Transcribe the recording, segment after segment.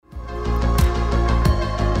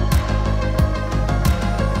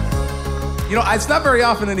It's not very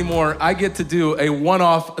often anymore I get to do a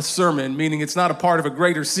one-off sermon, meaning it's not a part of a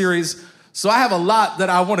greater series. So I have a lot that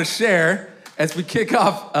I want to share as we kick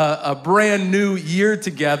off a brand new year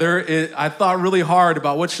together. I thought really hard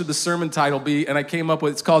about what should the sermon title be, and I came up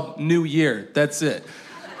with, it's called New Year. That's it.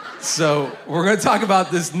 So we're going to talk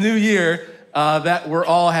about this new year that we're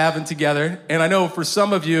all having together. And I know for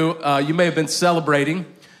some of you, you may have been celebrating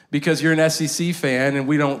because you're an SEC fan and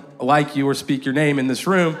we don't like you or speak your name in this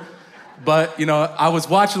room. But, I was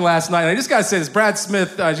watching last night, and I just got to say this. Brad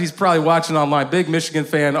Smith, he's probably watching online, big Michigan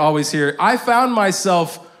fan, always here. I found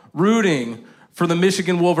myself rooting for the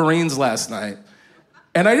Michigan Wolverines last night.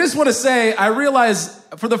 And I just want to say, I realized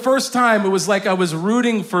for the first time, it was like I was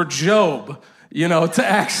rooting for Job, to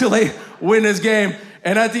actually win his game.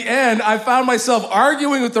 And at the end, I found myself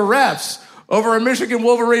arguing with the refs over a Michigan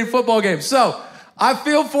Wolverine football game. So I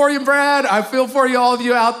feel for you, Brad. I feel for you, all of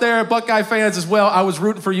you out there, Buckeye fans as well. I was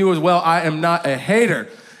rooting for you as well. I am not a hater.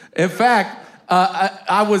 In fact,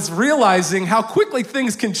 I was realizing how quickly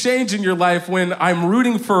things can change in your life when I'm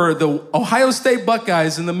rooting for the Ohio State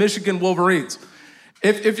Buckeyes and the Michigan Wolverines.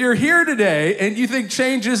 If you're here today and you think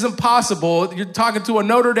change isn't possible, you're talking to a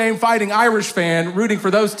Notre Dame Fighting Irish fan rooting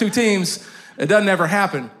for those two teams, it doesn't ever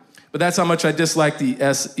happen. But that's how much I dislike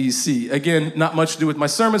the SEC. Again, not much to do with my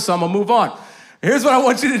sermon, so I'm going to move on. Here's what I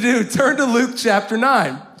want you to do. Turn to Luke chapter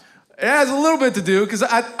 9. It has a little bit to do because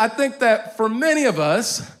I think that for many of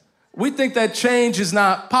us, we think that change is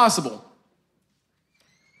not possible.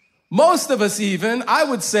 Most of us even, I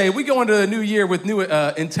would say, we go into the new year with new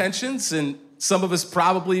intentions, and some of us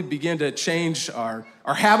probably begin to change our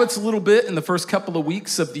habits a little bit in the first couple of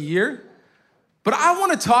weeks of the year. But I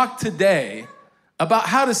want to talk today about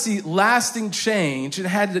how to see lasting change and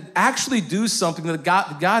how to actually do something that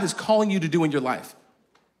God is calling you to do in your life.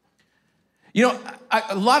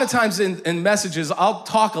 A lot of times in messages, I'll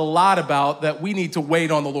talk a lot about that we need to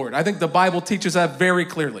wait on the Lord. I think the Bible teaches that very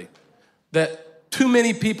clearly, that too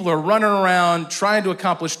many people are running around trying to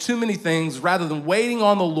accomplish too many things rather than waiting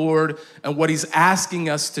on the Lord and what he's asking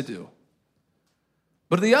us to do.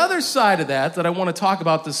 But the other side of that I want to talk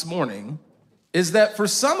about this morning is that for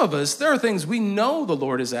some of us, there are things we know the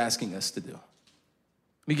Lord is asking us to do. Let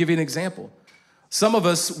me give you an example. Some of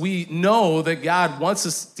us, we know that God wants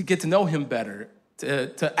us to get to know him better,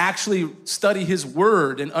 to actually study his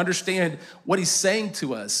word and understand what he's saying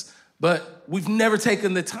to us. But we've never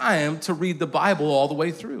taken the time to read the Bible all the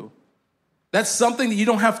way through. That's something that you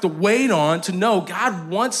don't have to wait on to know. God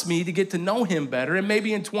wants me to get to know him better. And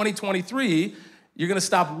maybe in 2023, you're going to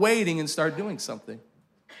stop waiting and start doing something.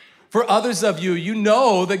 For others of you, you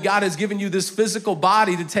know that God has given you this physical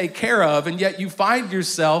body to take care of, and yet you find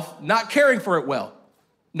yourself not caring for it well.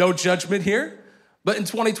 No judgment here. But in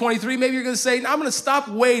 2023, maybe you're going to say, I'm going to stop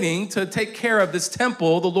waiting to take care of this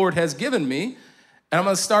temple the Lord has given me, and I'm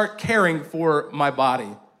going to start caring for my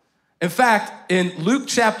body. In fact, in Luke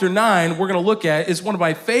chapter 9, we're going to look at is one of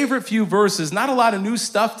my favorite few verses. Not a lot of new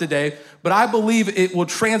stuff today, but I believe it will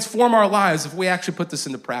transform our lives if we actually put this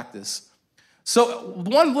into practice. So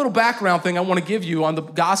one little background thing I want to give you on the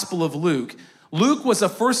Gospel of Luke. Luke was a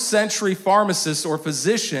first century pharmacist or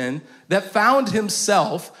physician that found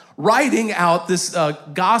himself writing out this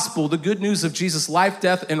gospel, the good news of Jesus' life,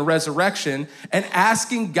 death, and resurrection, and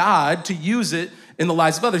asking God to use it in the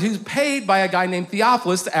lives of others. He was paid by a guy named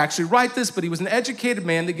Theophilus to actually write this, but he was an educated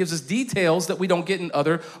man that gives us details that we don't get in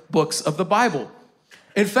other books of the Bible.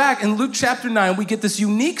 In fact, in Luke chapter 9, we get this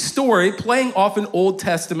unique story playing off an Old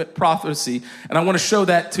Testament prophecy, and I want to show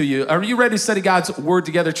that to you. Are you ready to study God's word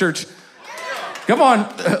together, church? Come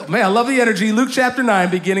on. Man, I love the energy. Luke chapter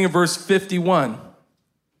 9, beginning of verse 51.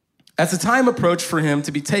 As the time approached for him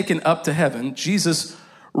to be taken up to heaven, Jesus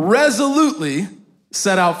resolutely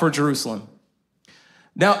set out for Jerusalem.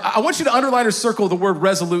 Now, I want you to underline or circle the word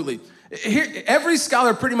resolutely. Here, every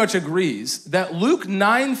scholar pretty much agrees that Luke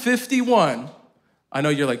 9:51, I know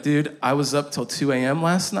you're like, dude, I was up till 2 a.m.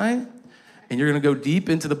 last night, and you're going to go deep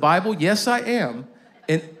into the Bible? Yes, I am.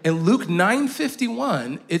 In Luke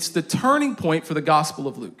 9:51, it's the turning point for the Gospel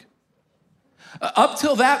of Luke. Up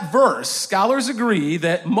till that verse, scholars agree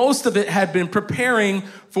that most of it had been preparing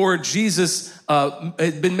for Jesus,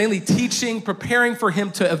 had been mainly teaching, preparing for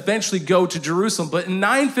him to eventually go to Jerusalem. But in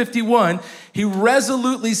 9:51, he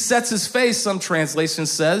resolutely sets his face, some translation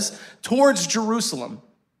says, towards Jerusalem.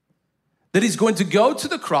 That he's going to go to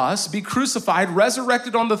the cross, be crucified,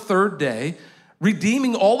 resurrected on the third day,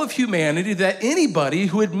 redeeming all of humanity, that anybody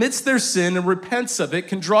who admits their sin and repents of it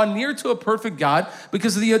can draw near to a perfect God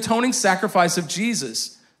because of the atoning sacrifice of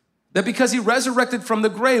Jesus. That because he resurrected from the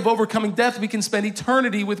grave, overcoming death, we can spend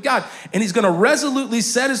eternity with God. And he's going to resolutely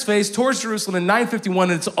set his face towards Jerusalem in 951,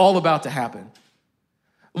 and it's all about to happen.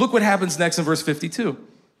 Look what happens next in verse 52. Or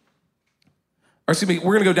excuse me,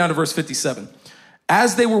 we're going to go down to verse 57.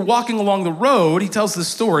 As they were walking along the road, he tells the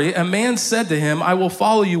story, a man said to him, I will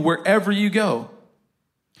follow you wherever you go.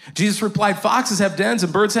 Jesus replied, foxes have dens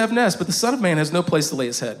and birds have nests, but the Son of Man has no place to lay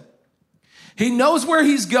his head. He knows where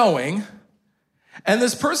he's going. And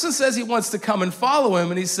this person says he wants to come and follow him.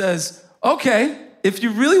 And he says, okay, if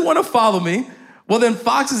you really want to follow me, well, then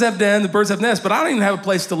foxes have dens, the birds have nests, but I don't even have a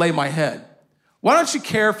place to lay my head. Why don't you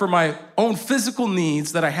care for my own physical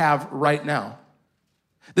needs that I have right now?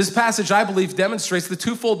 This passage, I believe, demonstrates the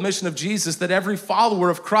twofold mission of Jesus that every follower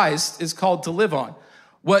of Christ is called to live on.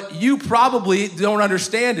 What you probably don't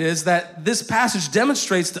understand is that this passage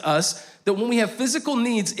demonstrates to us that when we have physical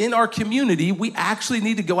needs in our community, we actually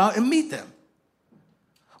need to go out and meet them.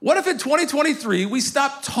 What if in 2023, we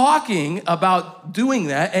stopped talking about doing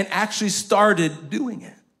that and actually started doing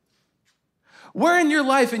it? Where in your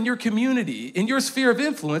life, in your community, in your sphere of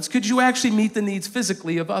influence, could you actually meet the needs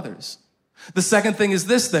physically of others? The second thing is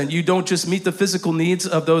this then, you don't just meet the physical needs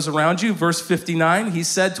of those around you. Verse 59, he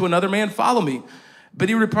said to another man, follow me. But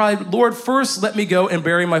he replied, Lord, first let me go and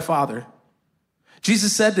bury my father.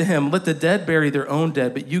 Jesus said to him, let the dead bury their own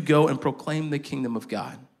dead, but you go and proclaim the kingdom of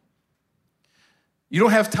God. You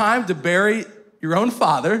don't have time to bury your own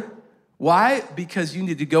father. Why? Because you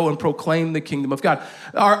need to go and proclaim the kingdom of God.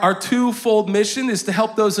 Our twofold mission is to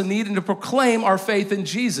help those in need and to proclaim our faith in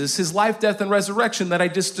Jesus, his life, death, and resurrection that I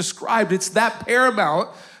just described. It's that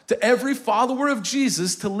paramount to every follower of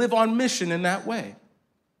Jesus to live on mission in that way.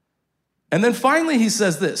 And then finally, he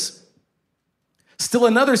says this, still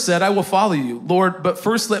another said, I will follow you, Lord, but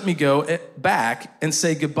first let me go back and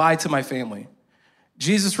say goodbye to my family.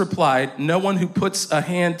 Jesus replied, no one who puts a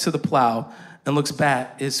hand to the plow and looks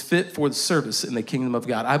back is fit for the service in the kingdom of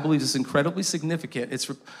God. I believe this is incredibly significant. It's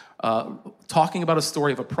talking about a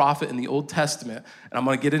story of a prophet in the Old Testament, and I'm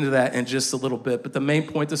going to get into that in just a little bit. But the main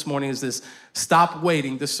point this morning is this: stop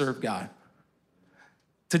waiting to serve God.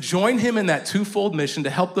 To join him in that twofold mission to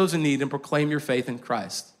help those in need and proclaim your faith in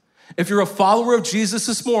Christ. If you're a follower of Jesus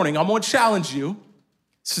this morning, I'm going to challenge you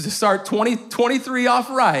to start 2023 off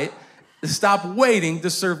right, to stop waiting to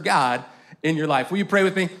serve God in your life. Will you pray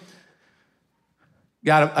with me?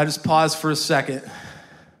 God, I just pause for a second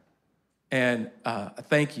and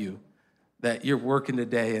thank you that you're working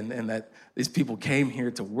today and that these people came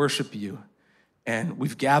here to worship you. And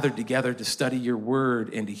we've gathered together to study your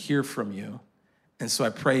word and to hear from you. And so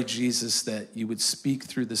I pray, Jesus, that you would speak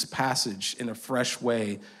through this passage in a fresh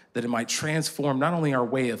way, that it might transform not only our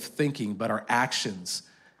way of thinking, but our actions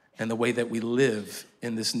and the way that we live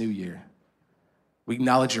in this new year. We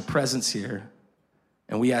acknowledge your presence here,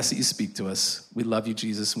 and we ask that you speak to us. We love you,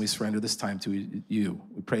 Jesus, and we surrender this time to you.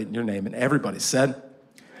 We pray in your name, and everybody said,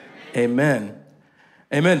 Amen.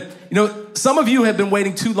 Amen. You know, some of you have been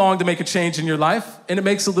waiting too long to make a change in your life, and it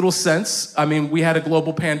makes a little sense. I mean, we had a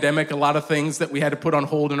global pandemic, a lot of things that we had to put on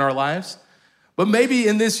hold in our lives. But maybe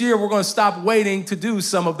in this year, we're going to stop waiting to do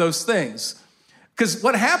some of those things. Because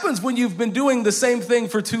what happens when you've been doing the same thing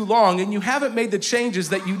for too long and you haven't made the changes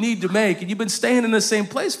that you need to make, and you've been staying in the same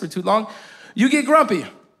place for too long, you get grumpy.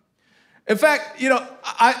 In fact, you know,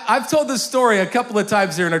 I've told this story a couple of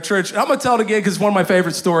times here in our church. And I'm going to tell it again because it's one of my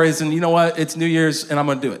favorite stories. And you know what? It's New Year's, and I'm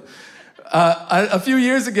going to do it. A few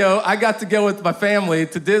years ago, I got to go with my family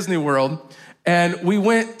to Disney World. And we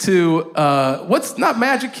went to, what's not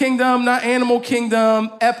Magic Kingdom, not Animal Kingdom,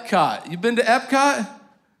 Epcot. You been to Epcot?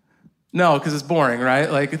 No, because it's boring,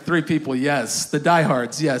 right? Like 3 people, yes. The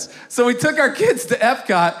diehards, yes. So we took our kids to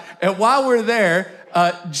Epcot, and while we're there,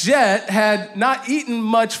 Jet had not eaten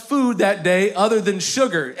much food that day other than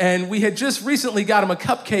sugar. And we had just recently got him a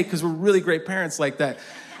cupcake because we're really great parents like that.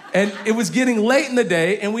 And it was getting late in the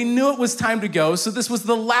day, and we knew it was time to go. So this was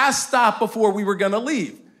the last stop before we were going to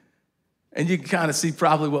leave. And you can kind of see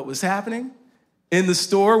probably what was happening. In the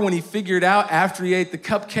store, when he figured out after he ate the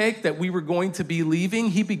cupcake that we were going to be leaving,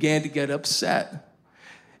 he began to get upset.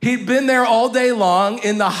 He'd been there all day long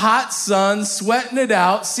in the hot sun, sweating it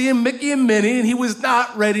out, seeing Mickey and Minnie, and he was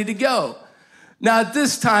not ready to go. Now, at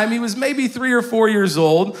this time, he was maybe 3 or 4 years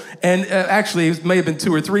old, and actually, he may have been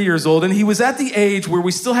 2 or 3 years old, and he was at the age where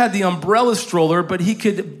we still had the umbrella stroller, but he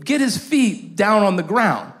could get his feet down on the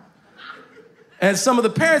ground. And some of the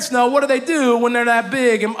parents know, what do they do when they're that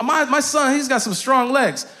big? And my son, he's got some strong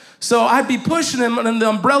legs. So I'd be pushing him in the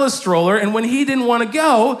umbrella stroller, and when he didn't want to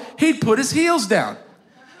go, he'd put his heels down.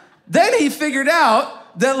 Then he figured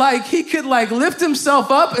out that he could lift himself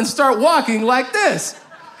up and start walking like this.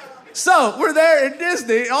 So we're there at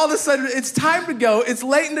Disney. All of a sudden, it's time to go. It's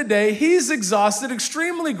late in the day. He's exhausted,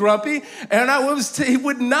 extremely grumpy, and he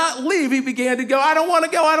would not leave. He began to go, I don't want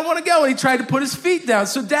to go, I don't want to go. And he tried to put his feet down.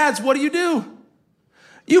 So dads, what do?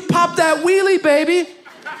 You pop that wheelie, baby.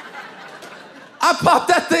 I pop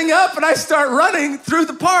that thing up and I start running through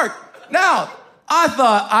the park. Now, I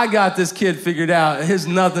thought I got this kid figured out. There's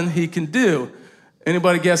nothing he can do.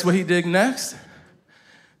 Anybody guess what he did next?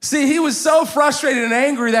 See, he was so frustrated and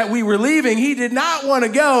angry that we were leaving, he did not want to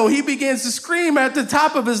go. He begins to scream at the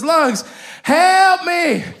top of his lungs, help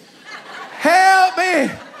me, help me.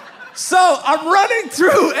 So I'm running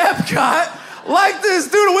through Epcot like this,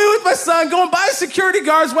 dude, away with my son, going by security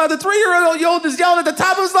guards while the 3-year-old is yelling at the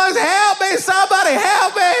top of his lungs, help me, somebody,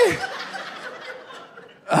 help me.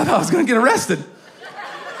 I thought I was going to get arrested.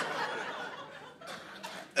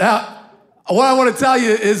 Now, what I want to tell you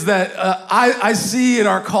is that I see in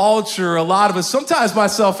our culture, a lot of us, sometimes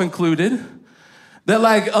myself included, that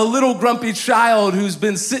like a little grumpy child who's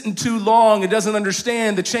been sitting too long and doesn't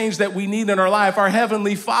understand the change that we need in our life, our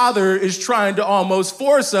Heavenly Father is trying to almost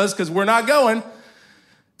force us, because we're not going,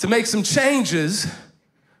 to make some changes,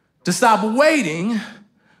 to stop waiting,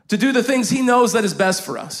 to do the things He knows that is best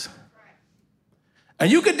for us.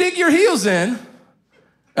 And you could dig your heels in,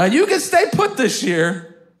 and you can stay put this year,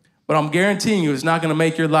 but I'm guaranteeing you it's not going to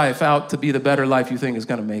make your life out to be the better life you think is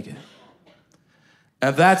going to make it.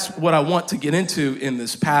 And that's what I want to get into in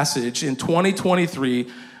this passage in 2023,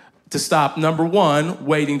 to stop, number one,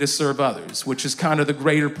 waiting to serve others, which is kind of the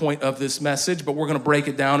greater point of this message, but we're going to break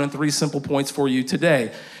it down in 3 simple points for you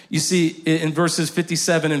today. You see, in verses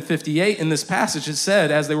 57 and 58 in this passage, it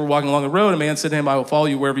said, as they were walking along the road, a man said to him, I will follow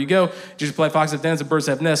you wherever you go. Jesus replied, foxes have dens and birds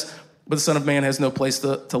have nests, but the Son of Man has no place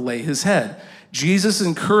to lay his head. Jesus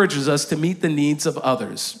encourages us to meet the needs of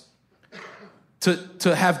others,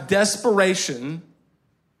 to have desperation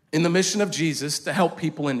in the mission of Jesus to help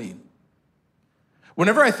people in need.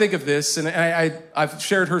 Whenever I think of this, and I've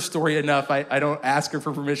shared her story enough, I don't ask her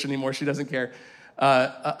for permission anymore, she doesn't care.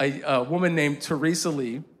 A woman named Teresa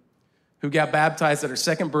Lee, who got baptized at her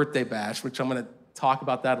second birthday bash, which I'm going to talk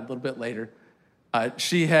about that a little bit later.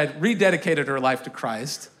 She had rededicated her life to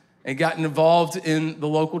Christ and gotten involved in the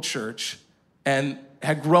local church, and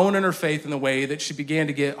had grown in her faith in the way that she began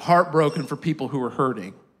to get heartbroken for people who were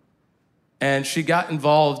hurting. And she got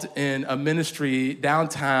involved in a ministry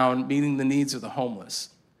downtown meeting the needs of the homeless.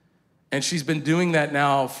 And she's been doing that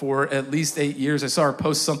now for at least 8 years. I saw her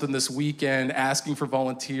post something this weekend asking for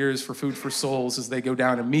volunteers for Food for Souls as they go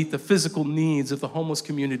down and meet the physical needs of the homeless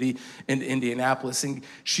community in Indianapolis. And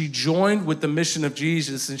she joined with the mission of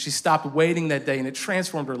Jesus, and she stopped waiting that day, and it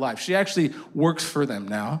transformed her life. She actually works for them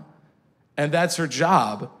now. And that's her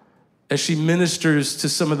job as she ministers to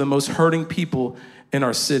some of the most hurting people in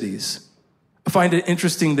our cities. I find it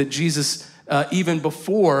interesting that Jesus, even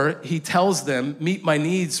before he tells them, meet my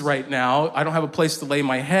needs right now, I don't have a place to lay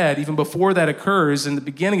my head, even before that occurs, in the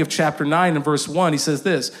beginning of chapter 9 and verse 1, he says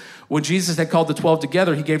this, when Jesus had called the 12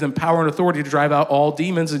 together, he gave them power and authority to drive out all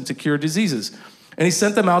demons and to cure diseases. And he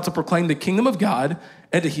sent them out to proclaim the kingdom of God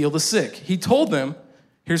and to heal the sick. He told them,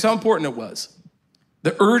 here's how important it was.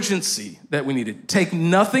 The urgency that we needed. Take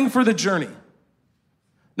nothing for the journey.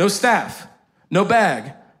 No staff, no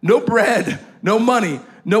bag, no bread, no money,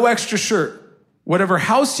 no extra shirt. Whatever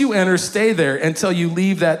house you enter, stay there until you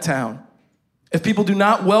leave that town. If people do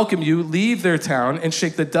not welcome you, leave their town and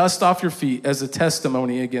shake the dust off your feet as a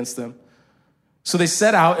testimony against them. So they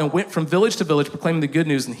set out and went from village to village, proclaiming the good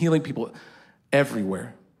news and healing people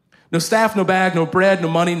everywhere. No staff, no bag, no bread, no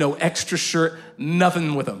money, no extra shirt,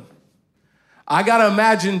 nothing with them. I gotta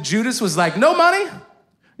imagine Judas was like, no money?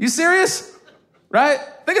 You serious? Right?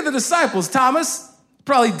 Think of the disciples. Thomas,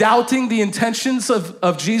 probably doubting the intentions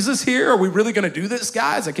of Jesus here. Are we really gonna do this,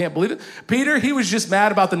 guys? I can't believe it. Peter, he was just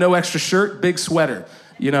mad about the no extra shirt, big sweater.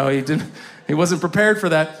 You know, he wasn't prepared for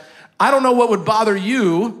that. I don't know what would bother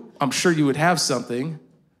you. I'm sure you would have something.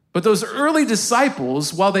 But those early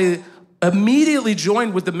disciples, while they immediately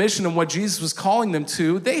joined with the mission and what Jesus was calling them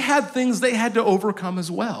to, they had things they had to overcome as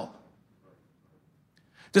well.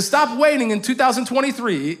 To stop waiting in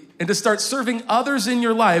 2023 and to start serving others in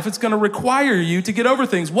your life, it's going to require you to get over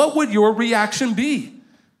things. What would your reaction be?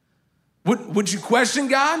 Would you question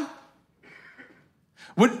God?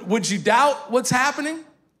 Would you doubt what's happening?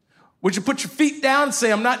 Would you put your feet down and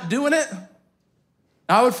say, I'm not doing it?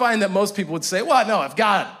 I would find that most people would say, well, no, if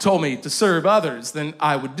God told me to serve others, then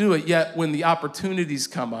I would do it. Yet when the opportunities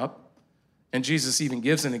come up, and Jesus even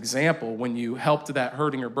gives an example, when you helped that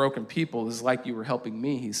hurting or broken people, it's like you were helping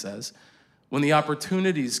me, he says. When the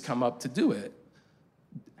opportunities come up to do it,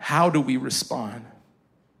 how do we respond?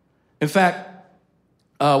 In fact,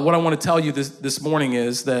 what I want to tell you this morning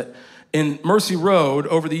is that in Mercy Road,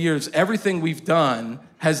 over the years, everything we've done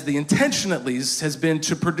has the intention, at least, has been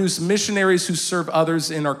to produce missionaries who serve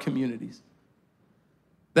others in our communities.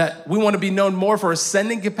 That we want to be known more for our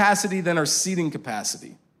sending capacity than our seating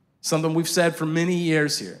capacity. Something we've said for many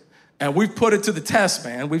years here. And we've put it to the test,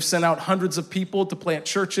 man. We've sent out hundreds of people to plant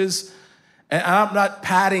churches. And I'm not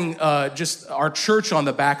patting just our church on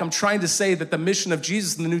the back. I'm trying to say that the mission of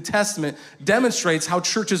Jesus in the New Testament demonstrates how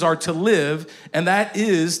churches are to live, and that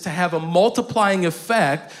is to have a multiplying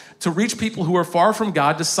effect to reach people who are far from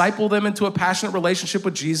God, disciple them into a passionate relationship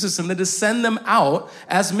with Jesus, and then to send them out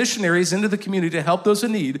as missionaries into the community to help those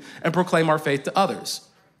in need and proclaim our faith to others.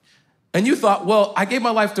 And you thought, well, I gave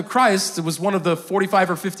my life to Christ. It was one of the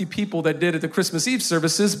 45 or 50 people that did at the Christmas Eve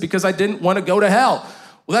services because I didn't want to go to hell.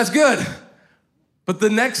 Well, that's good. But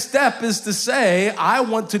the next step is to say, I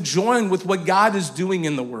want to join with what God is doing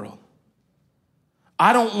in the world.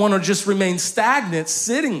 I don't want to just remain stagnant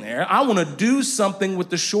sitting there. I want to do something with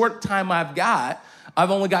the short time I've got.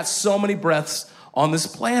 I've only got so many breaths on this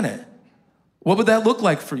planet. What would that look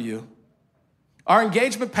like for you? Our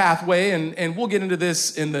engagement pathway, and we'll get into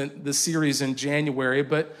this in the series in January,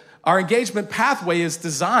 but our engagement pathway is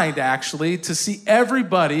designed actually to see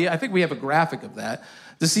everybody, I think we have a graphic of that,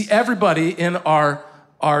 to see everybody in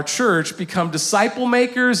our church become disciple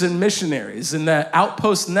makers and missionaries. In that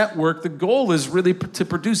Outpost network, the goal is really to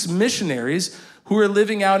produce missionaries who are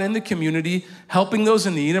living out in the community, helping those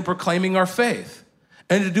in need and proclaiming our faith.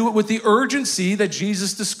 And to do it with the urgency that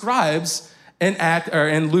Jesus describes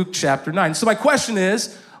in Luke chapter 9. So my question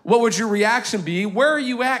is, what would your reaction be? Where are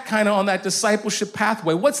you at kind of on that discipleship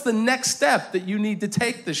pathway? What's the next step that you need to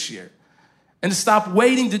take this year? And to stop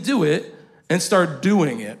waiting to do it and start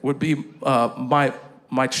doing it would be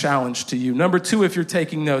my challenge to you. Number 2, if you're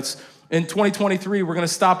taking notes, in 2023, we're going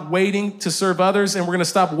to stop waiting to serve others, and we're going to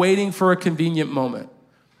stop waiting for a convenient moment.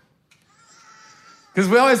 Because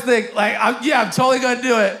we always think, like, I'm totally going to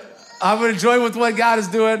do it. I'm going to join with what God is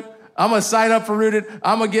doing. I'm going to sign up for Rooted.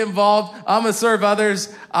 I'm going to get involved. I'm going to serve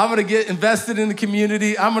others. I'm going to get invested in the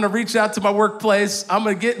community. I'm going to reach out to my workplace. I'm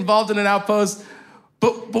going to get involved in an outpost.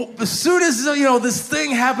 But as soon as, this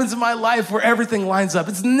thing happens in my life where everything lines up,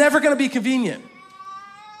 it's never going to be convenient.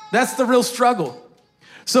 That's the real struggle.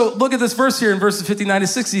 So look at this verse here in verses 59 to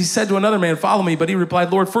 60. He said to another man, "Follow me." But he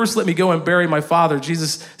replied, "Lord, first let me go and bury my father."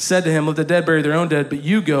 Jesus said to him, "Let the dead bury their own dead, but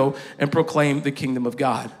you go and proclaim the kingdom of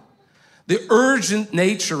God." The urgent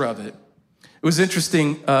nature of it. It was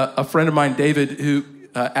interesting. A friend of mine, David, who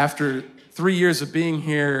after 3 years of being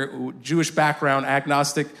here, Jewish background,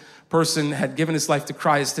 agnostic person, had given his life to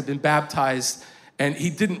Christ, had been baptized, and he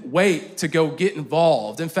didn't wait to go get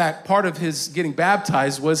involved. In fact, part of his getting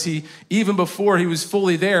baptized was he, even before he was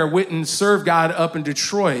fully there, went and served God up in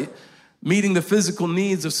Detroit, meeting the physical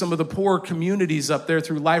needs of some of the poor communities up there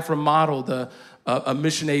through Life Remodeled, a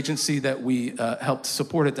mission agency that we helped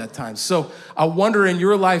support at that time. So I wonder in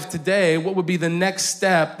your life today, what would be the next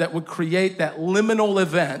step that would create that liminal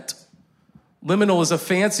event? Liminal is a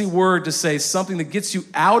fancy word to say something that gets you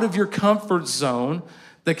out of your comfort zone,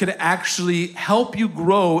 that could actually help you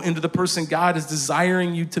grow into the person God is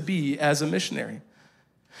desiring you to be as a missionary.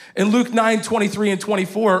 In Luke 9, 23 and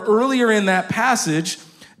 24, earlier in that passage,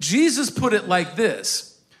 Jesus put it like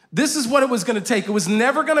this. This is what it was going to take. It was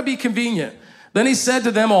never going to be convenient. Then he said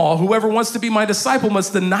to them all, "Whoever wants to be my disciple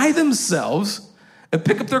must deny themselves and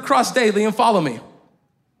pick up their cross daily and follow me."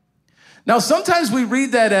 Now, sometimes we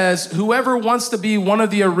read that as whoever wants to be one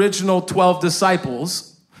of the original 12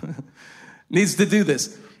 disciples needs to do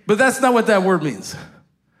this. But that's not what that word means.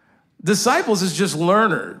 Disciples is just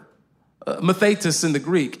learner, mathetes in the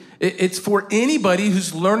Greek. It's for anybody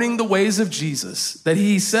who's learning the ways of Jesus. That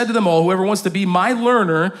he said to them all, "Whoever wants to be my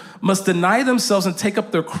learner must deny themselves and take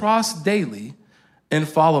up their cross daily and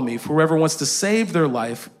follow me. For whoever wants to save their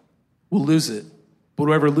life will lose it. But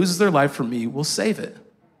whoever loses their life for me will save it."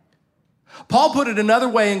 Paul put it another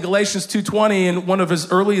way in Galatians 2:20 in one of his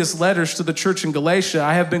earliest letters to the church in Galatia.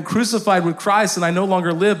 "I have been crucified with Christ, and I no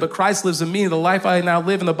longer live, but Christ lives in me. The life I now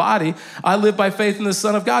live in the body, I live by faith in the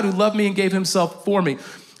Son of God who loved me and gave himself for me."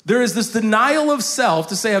 There is this denial of self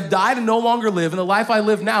to say I've died and no longer live, and the life I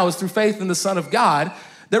live now is through faith in the Son of God,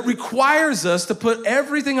 that requires us to put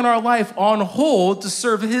everything in our life on hold to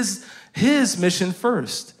serve his mission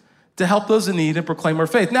first, to help those in need and proclaim our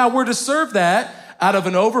faith. Now, we're to serve that out of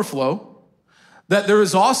an overflow. That there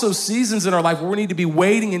is also seasons in our life where we need to be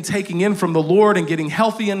waiting and taking in from the Lord and getting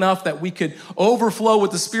healthy enough that we could overflow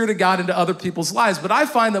with the Spirit of God into other people's lives. But I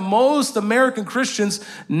find that most American Christians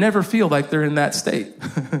never feel like they're in that state.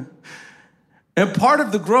 And part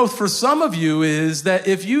of the growth for some of you is that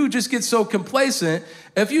if you just get so complacent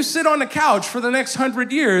If you sit on the couch for the next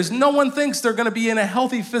 100 years, no one thinks they're going to be in a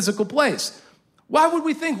healthy physical place. Why would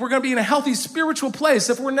we think we're going to be in a healthy spiritual place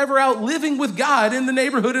if we're never out living with God in the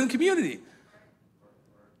neighborhood and community?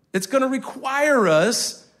 It's going to require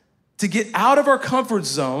us to get out of our comfort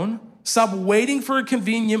zone, stop waiting for a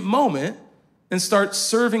convenient moment, and start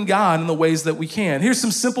serving God in the ways that we can. Here's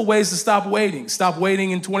some simple ways to stop waiting. Stop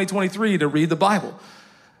waiting in 2023 to read the Bible.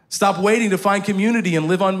 Stop waiting to find community and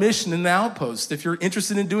live on mission in the Outpost. If you're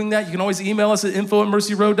interested in doing that, you can always email us at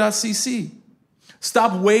info@mercyroad.cc.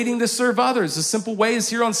 Stop waiting to serve others. The simple way is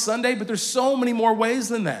here on Sunday, but there's so many more ways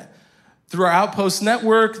than that. Through our Outpost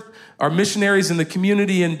network, our missionaries in the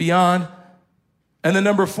community and beyond. And then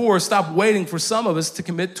number 4, stop waiting for some of us to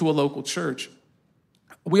commit to a local church.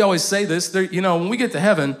 We always say this, when we get to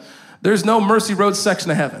heaven, there's no Mercy Road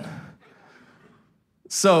section of heaven.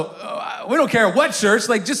 So we don't care what church,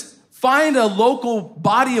 just find a local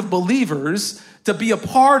body of believers to be a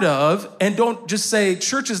part of, and don't just say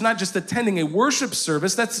church is not just attending a worship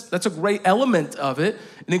service. That's a great element of it.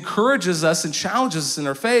 It encourages us and challenges us in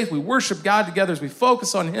our faith. We worship God together as we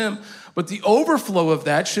focus on him. But the overflow of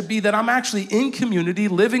that should be that I'm actually in community,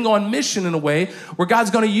 living on mission in a way where God's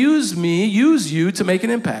going to use you to make an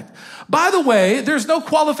impact. By the way, there's no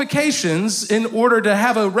qualifications in order to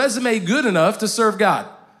have a resume good enough to serve God.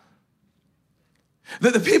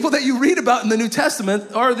 The people that you read about in the New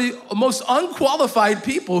Testament are the most unqualified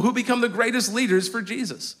people who become the greatest leaders for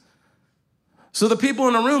Jesus. So the people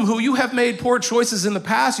in the room who you have made poor choices in the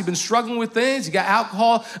past, you've been struggling with things, you got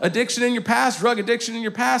alcohol addiction in your past, drug addiction in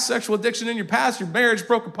your past, sexual addiction in your past, your marriage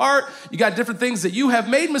broke apart, you got different things that you have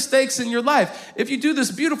made mistakes in your life. If you do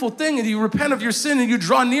this beautiful thing and you repent of your sin and you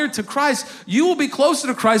draw near to Christ, you will be closer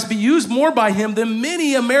to Christ, be used more by him than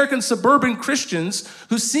many American suburban Christians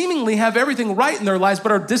who seemingly have everything right in their lives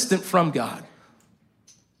but are distant from God.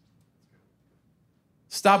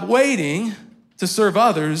 Stop waiting to serve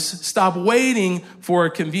others. Stop waiting for a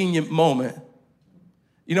convenient moment.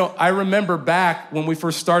 I remember back when we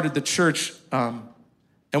first started the church, and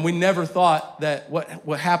we never thought that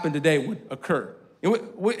what happened today would occur.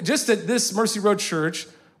 Just at this Mercy Road Church,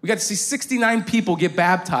 we got to see 69 people get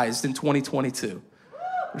baptized in 2022,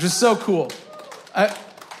 which is so cool. At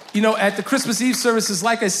the Christmas Eve services,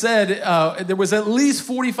 like I said, there was at least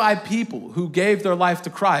 45 people who gave their life to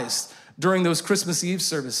Christ during those Christmas Eve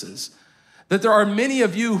services. That there are many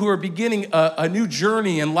of you who are beginning a new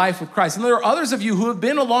journey in life with Christ. And there are others of you who have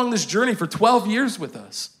been along this journey for 12 years with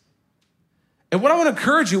us. And what I want to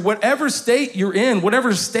encourage you, whatever state you're in,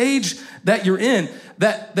 whatever stage that you're in,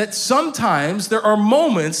 that sometimes there are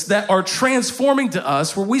moments that are transforming to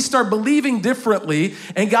us where we start believing differently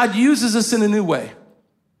and God uses us in a new way.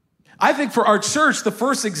 I think for our church, the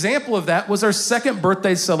first example of that was our second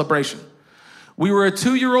birthday celebration. We were a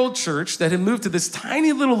 2-year-old church that had moved to this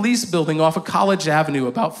tiny little lease building off of College Avenue,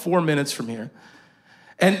 about 4 minutes from here.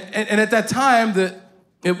 And at that time,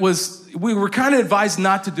 we were kind of advised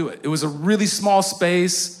not to do it. It was a really small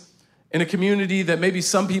space in a community that maybe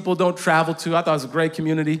some people don't travel to. I thought it was a great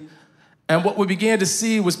community. And what we began to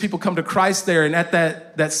see was people come to Christ there. And at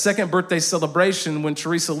that second birthday celebration, when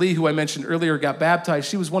Teresa Lee, who I mentioned earlier, got baptized,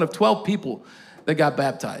 she was one of 12 people that got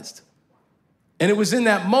baptized. And it was in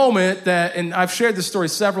that moment that, and I've shared this story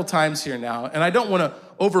several times here now, and I don't want to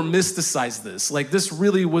over-mysticize this. This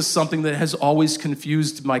really was something that has always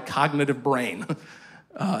confused my cognitive brain.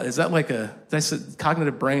 Is that did I say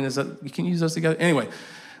cognitive brain? You can use those together? Anyway,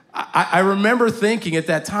 I remember thinking at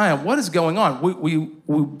that time, what is going on? We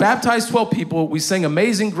baptized 12 people. We sang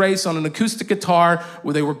Amazing Grace on an acoustic guitar,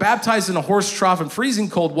 where they were baptized in a horse trough in freezing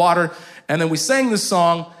cold water. And then we sang this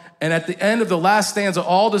song. And at the end of the last stanza,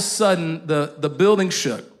 all of a sudden, the building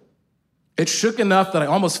shook. It shook enough that I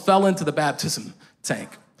almost fell into the baptism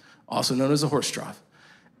tank, also known as a horse trough.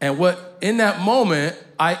 And in that moment,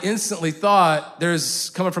 I instantly thought,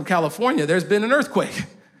 coming from California, there's been an earthquake.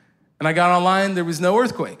 And I got online, there was no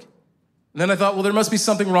earthquake. And then I thought, well, there must be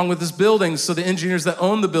something wrong with this building. So the engineers that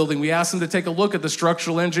own the building, we asked them to take a look at the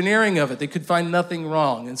structural engineering of it. They could find nothing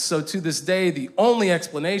wrong. And so to this day, the only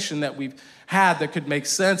explanation that we've had that could make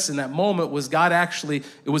sense in that moment was it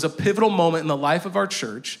was a pivotal moment in the life of our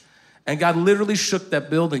church, and God literally shook that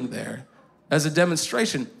building there as a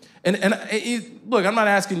demonstration. And look, I'm not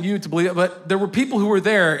asking you to believe it, but there were people who were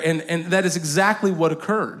there, and that is exactly what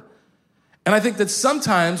occurred. And I think that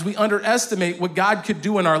sometimes we underestimate what God could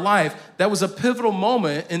do in our life. That was a pivotal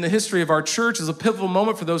moment in the history of our church. It was a pivotal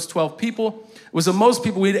moment for those 12 people. It was the most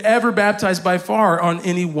people we'd ever baptized by far on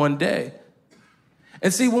any one day.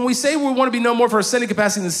 And see, when we say we want to be known more for our sending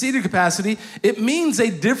capacity than seated capacity, it means a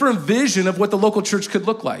different vision of what the local church could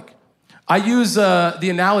look like. I use the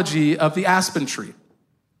analogy of the aspen tree.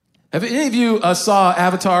 Have any of you saw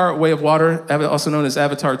Avatar, Way of Water, also known as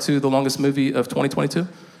Avatar 2, the longest movie of 2022?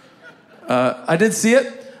 I did see it.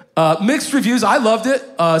 Mixed reviews. I loved it.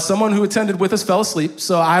 Someone who attended with us fell asleep,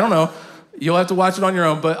 so I don't know. You'll have to watch it on your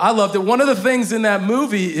own, but I loved it. One of the things in that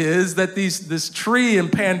movie is that this tree in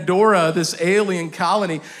Pandora, this alien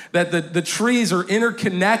colony, that the trees are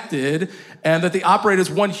interconnected and that they operate as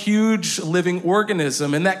one huge living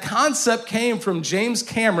organism. And that concept came from James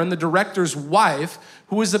Cameron, the director's wife,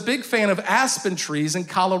 who was a big fan of aspen trees in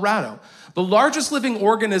Colorado. The largest living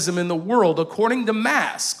organism in the world, according to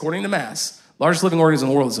mass, largest living organism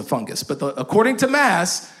in the world is a fungus, but according to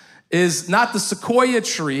mass, is not the sequoia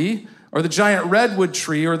tree or the giant redwood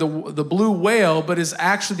tree or the blue whale, but is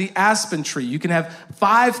actually the aspen tree. You can have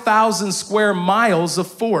 5,000 square miles of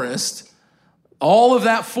forest, all of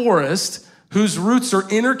that forest, whose roots are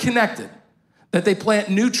interconnected, that they plant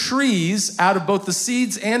new trees out of both the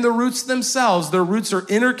seeds and the roots themselves. Their roots are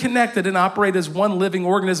interconnected and operate as one living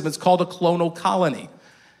organism. It's called a clonal colony.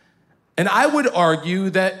 And I would argue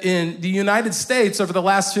that in the United States over the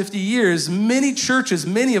last 50 years, many churches,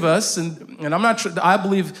 many of us, and I'm not sure, I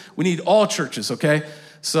believe we need all churches, okay?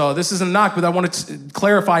 So this isn't a knock, but I want to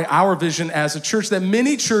clarify our vision as a church, that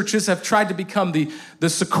many churches have tried to become the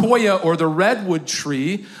sequoia or the redwood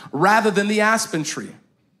tree rather than the aspen tree.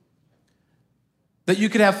 That you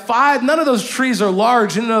could have none of those trees are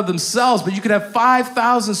large in and of themselves, but you could have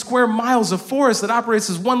 5,000 square miles of forest that operates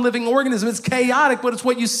as one living organism. It's chaotic, but it's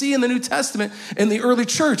what you see in the New Testament in the early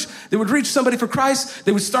church. They would reach somebody for Christ.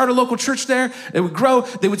 They would start a local church there. They would grow.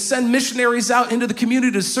 They would send missionaries out into the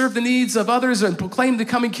community to serve the needs of others and proclaim the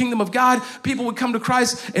coming kingdom of God. People would come to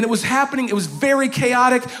Christ, and it was happening. It was very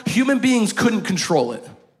chaotic. Human beings couldn't control it.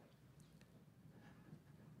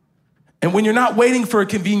 And when you're not waiting for a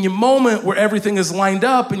convenient moment where everything is lined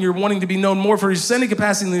up and you're wanting to be known more for your sending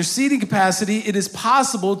capacity than your seating capacity, it is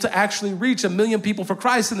possible to actually reach 1 million people for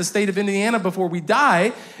Christ in the state of Indiana before we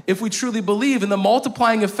die if we truly believe in the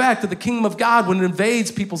multiplying effect of the kingdom of God when it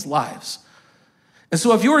invades people's lives. And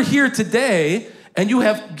so if you're here today and you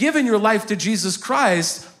have given your life to Jesus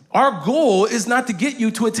Christ, our goal is not to get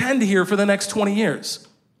you to attend here for the next 20 years.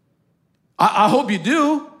 I hope you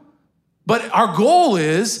do. But our goal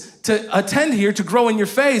is to attend here, to grow in your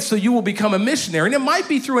faith so you will become a missionary. And it might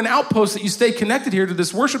be through an outpost that you stay connected here to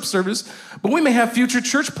this worship service, but we may have future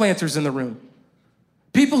church planters in the room.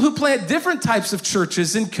 People who plant different types of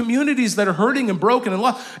churches in communities that are hurting and broken and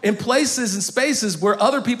lost, in places and spaces where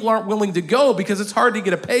other people aren't willing to go because it's hard to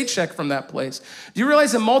get a paycheck from that place. Do you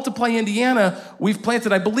realize in Multiply, Indiana, we've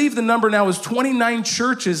planted, I believe the number now is 29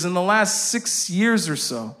 churches in the last 6 years or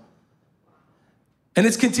so. And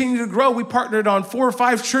it's continued to grow. We partnered on 4 or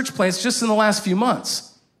 5 church plants just in the last few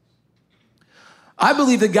months. I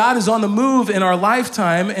believe that God is on the move in our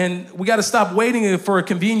lifetime, and we got to stop waiting for a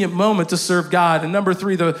convenient moment to serve God. And number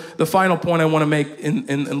 3, the final point I want to make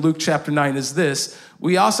in Luke chapter 9 is this.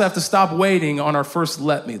 We also have to stop waiting on our first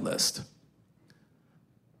let me list.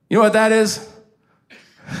 You know what that is?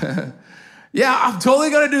 Yeah, I'm totally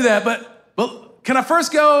going to do that, but can I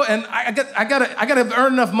first go and I got to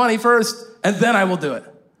earn enough money first, and then I will do it.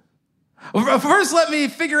 First, let me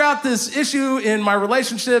figure out this issue in my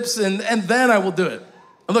relationships, and then I will do it.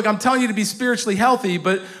 And look, I'm telling you to be spiritually healthy,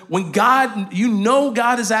 but when God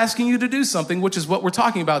is asking you to do something, which is what we're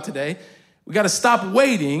talking about today, we got to stop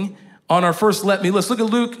waiting on our first let me list. Look at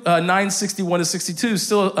Luke 9:61-62.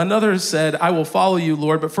 Still another said, I will follow you,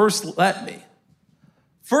 Lord, but first let me.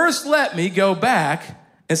 First let me go back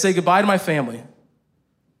and say goodbye to my family.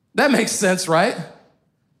 That makes sense, right?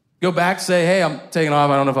 Go back, say, hey, I'm taking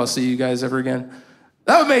off. I don't know if I'll see you guys ever again.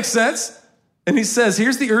 That would make sense. And he says,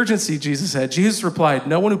 here's the urgency Jesus had. Jesus replied,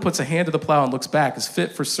 no one who puts a hand to the plow and looks back is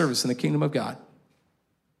fit for service in the kingdom of God.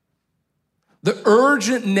 The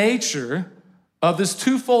urgent nature of this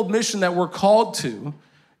twofold mission that we're called to,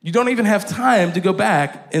 you don't even have time to go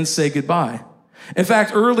back and say goodbye. In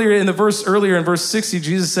fact, earlier in verse 60,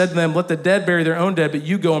 Jesus said to them, let the dead bury their own dead, but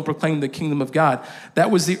you go and proclaim the kingdom of God.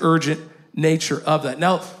 That was the urgent nature of that.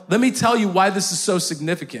 Now, let me tell you why this is so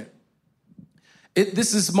significant.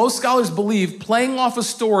 Most scholars believe, playing off a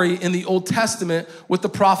story in the Old Testament with the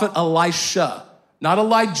prophet Elisha. Not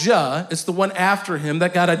Elijah, it's the one after him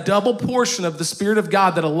that got a double portion of the Spirit of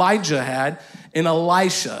God that Elijah had in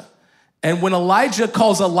Elisha. And when Elijah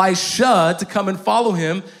calls Elisha to come and follow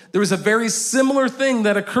him, there is a very similar thing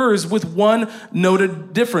that occurs with one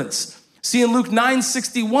noted difference. See, in Luke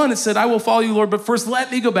 9:61, it said, I will follow you, Lord, but first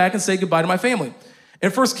let me go back and say goodbye to my family.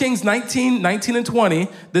 In 1 Kings 19 and 20,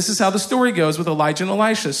 this is how the story goes with Elijah and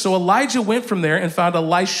Elisha. So Elijah went from there and found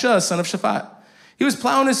Elisha, son of Shaphat. He was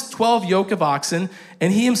plowing his 12 yoke of oxen,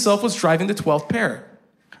 and he himself was driving the 12th pair.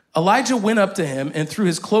 Elijah went up to him and threw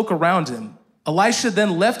his cloak around him. Elisha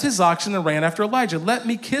then left his oxen and ran after Elijah. "Let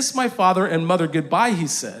me kiss my father and mother goodbye," he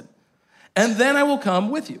said, "and then I will come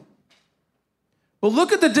with you." Well,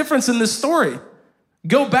 look at the difference in this story.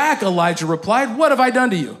 "Go back," Elijah replied. "What have I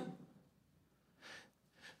done to you?"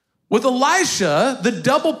 With Elisha, the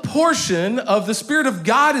double portion of the Spirit of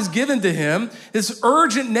God is given to him, his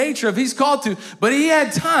urgent nature of he's called to, but he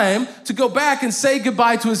had time to go back and say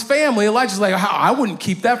goodbye to his family. Elijah's like, I wouldn't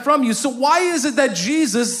keep that from you. So why is it that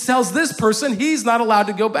Jesus tells this person he's not allowed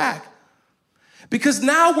to go back? Because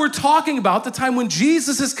now we're talking about the time when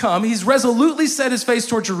Jesus has come. He's resolutely set his face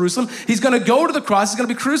toward Jerusalem. He's going to go to the cross. He's going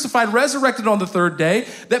to be crucified, resurrected on the third day.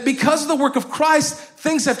 That because of the work of Christ,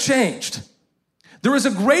 things have changed. There is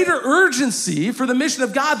a greater urgency for the mission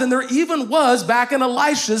of God than there even was back in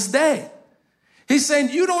Elisha's day. He's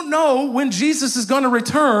saying, you don't know when Jesus is going to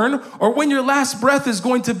return or when your last breath is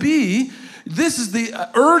going to be. This is the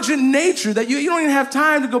urgent nature that you don't even have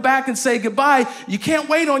time to go back and say goodbye. You can't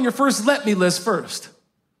wait on your first let me list first.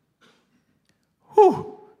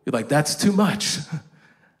 Whew. You're like, that's too much.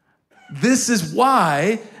 This is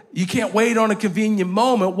why you can't wait on a convenient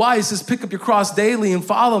moment. Why he says, pick up your cross daily and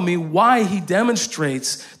follow me. Why he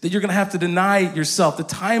demonstrates that you're going to have to deny yourself. The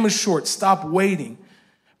time is short. Stop waiting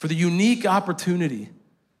for the unique opportunity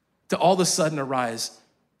to all of a sudden arise.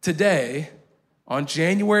 Today, on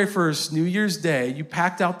January 1st, New Year's Day, you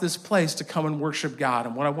packed out this place to come and worship God.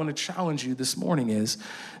 And what I want to challenge you this morning is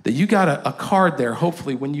that you got a card there,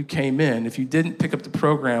 hopefully, when you came in. If you didn't pick up the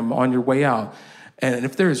program on your way out, and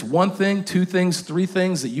if there is one thing, two things, three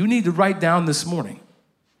things that you need to write down this morning,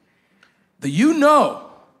 that you know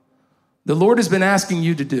the Lord has been asking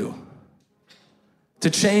you to do,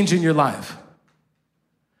 to change in your life,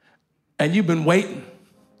 and you've been waiting,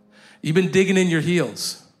 you've been digging in your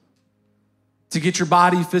heels to get your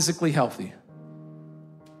body physically healthy,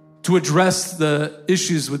 to address the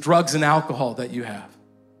issues with drugs and alcohol that you have,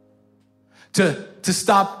 to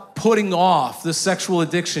stop putting off the sexual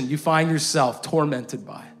addiction you find yourself tormented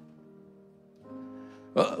by.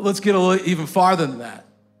 Let's get a little even farther than that.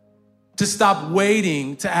 To stop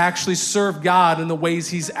waiting to actually serve God in the ways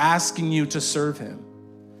he's asking you to serve him.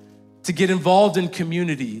 To get involved in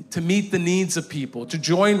community, to meet the needs of people, to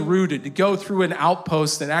join Rooted, to go through an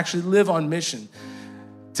outpost and actually live on mission.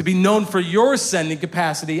 To be known for your sending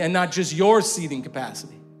capacity and not just your seating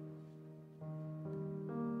capacity.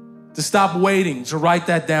 To stop waiting, to write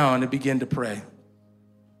that down and begin to pray.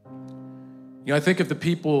 You know, I think of the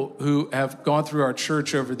people who have gone through our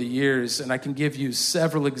church over the years, and I can give you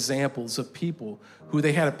several examples of people who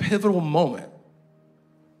they had a pivotal moment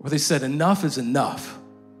where they said, enough is enough.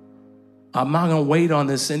 I'm not going to wait on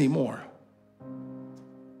this anymore.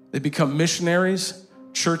 They become missionaries,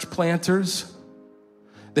 church planters.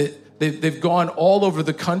 They've gone all over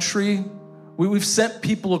the country. We've sent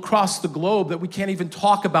people across the globe that we can't even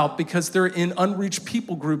talk about because they're in unreached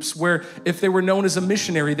people groups where if they were known as a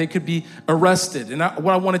missionary, they could be arrested. And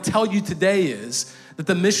what I want to tell you today is that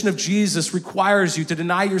the mission of Jesus requires you to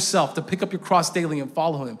deny yourself, to pick up your cross daily and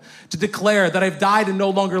follow him, to declare that I've died and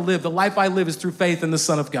no longer live. The life I live is through faith in the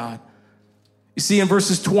Son of God. You see in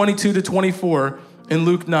verses 22 to 24 in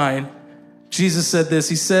Luke 9, Jesus said this.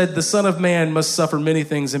 He said, the Son of Man must suffer many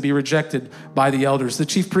things and be rejected by the elders, the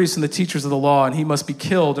chief priests and the teachers of the law, and he must be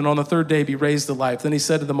killed and on the third day be raised to life. Then he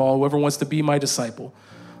said to them all, whoever wants to be my disciple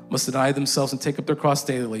must deny themselves and take up their cross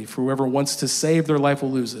daily. For whoever wants to save their life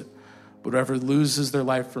will lose it. But whoever loses their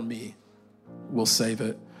life for me will save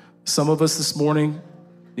it. Some of us this morning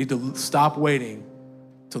need to stop waiting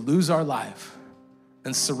to lose our life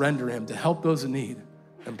and surrender him to help those in need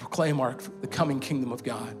and proclaim the coming kingdom of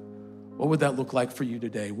God. What would that look like for you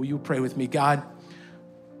today? Will you pray with me? God,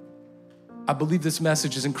 I believe this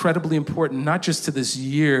message is incredibly important, not just to this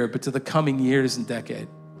year, but to the coming years and decade.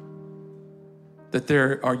 That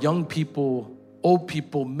there are young people, old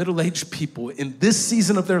people, middle-aged people in this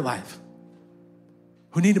season of their life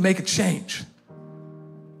who need to make a change,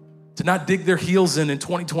 to not dig their heels in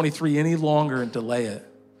 2023 any longer and delay it.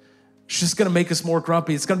 It's just gonna make us more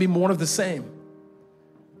grumpy. It's gonna be more of the same.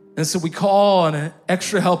 And so we call on an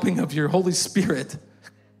extra helping of your Holy Spirit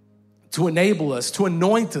to enable us, to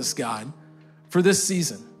anoint us, God, for this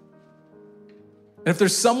season. And if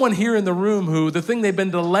there's someone here in the room who the thing they've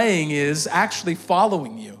been delaying is actually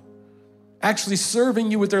following you, actually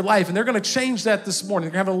serving you with their life, and they're going to change that this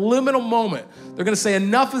morning. They're going to have a liminal moment. They're going to say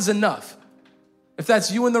enough is enough. If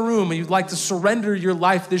that's you in the room and you'd like to surrender your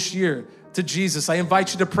life this year to Jesus, I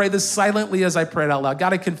invite you to pray this silently as I pray it out loud.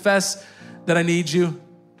 God, I confess that I need you.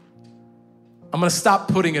 I'm going to stop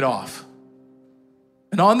putting it off.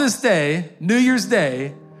 And on this day, New Year's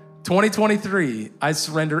Day, 2023, I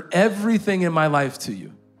surrender everything in my life to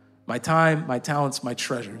you. My time, my talents, my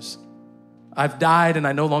treasures. I've died and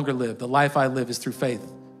I no longer live. The life I live is through faith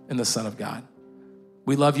in the Son of God.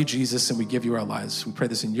 We love you, Jesus, and we give you our lives. We pray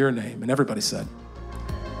this in your name. And everybody said,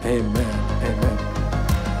 amen, amen.